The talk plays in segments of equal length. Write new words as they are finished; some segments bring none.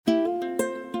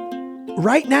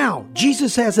Right now,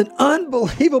 Jesus has an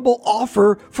unbelievable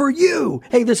offer for you.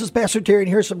 Hey, this is Pastor Terry, and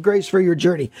here's some grace for your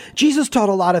journey. Jesus taught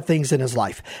a lot of things in his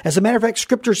life. As a matter of fact,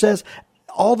 Scripture says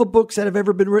all the books that have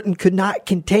ever been written could not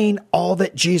contain all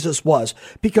that Jesus was,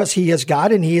 because he is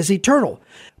God and he is eternal.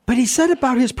 But he said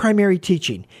about his primary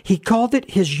teaching, he called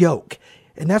it his yoke.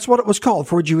 And that's what it was called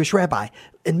for a Jewish rabbi.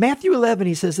 In Matthew 11,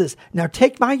 he says this, "Now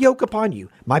take my yoke upon you,"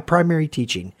 my primary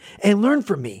teaching, "and learn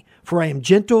from me, for I am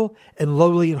gentle and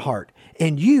lowly in heart,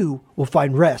 and you will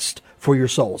find rest for your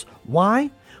souls." Why?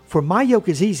 For my yoke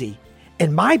is easy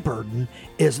and my burden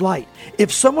is light.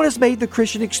 If someone has made the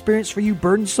Christian experience for you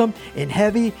burdensome and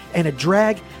heavy and a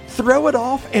drag, throw it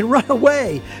off and run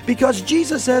away, because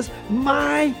Jesus says,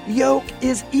 my yoke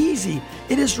is easy.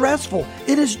 It is restful.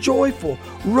 It is joyful.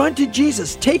 Run to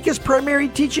Jesus. Take his primary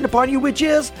teaching upon you, which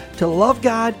is to love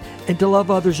God and to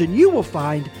love others, and you will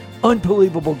find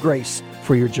unbelievable grace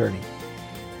for your journey.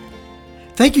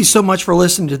 Thank you so much for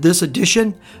listening to this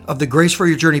edition of the Grace for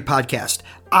Your Journey podcast.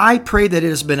 I pray that it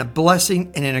has been a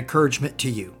blessing and an encouragement to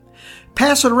you.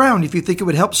 Pass it around if you think it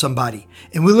would help somebody.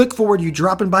 And we look forward to you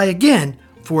dropping by again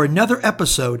for another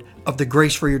episode of the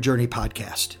Grace for Your Journey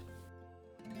podcast.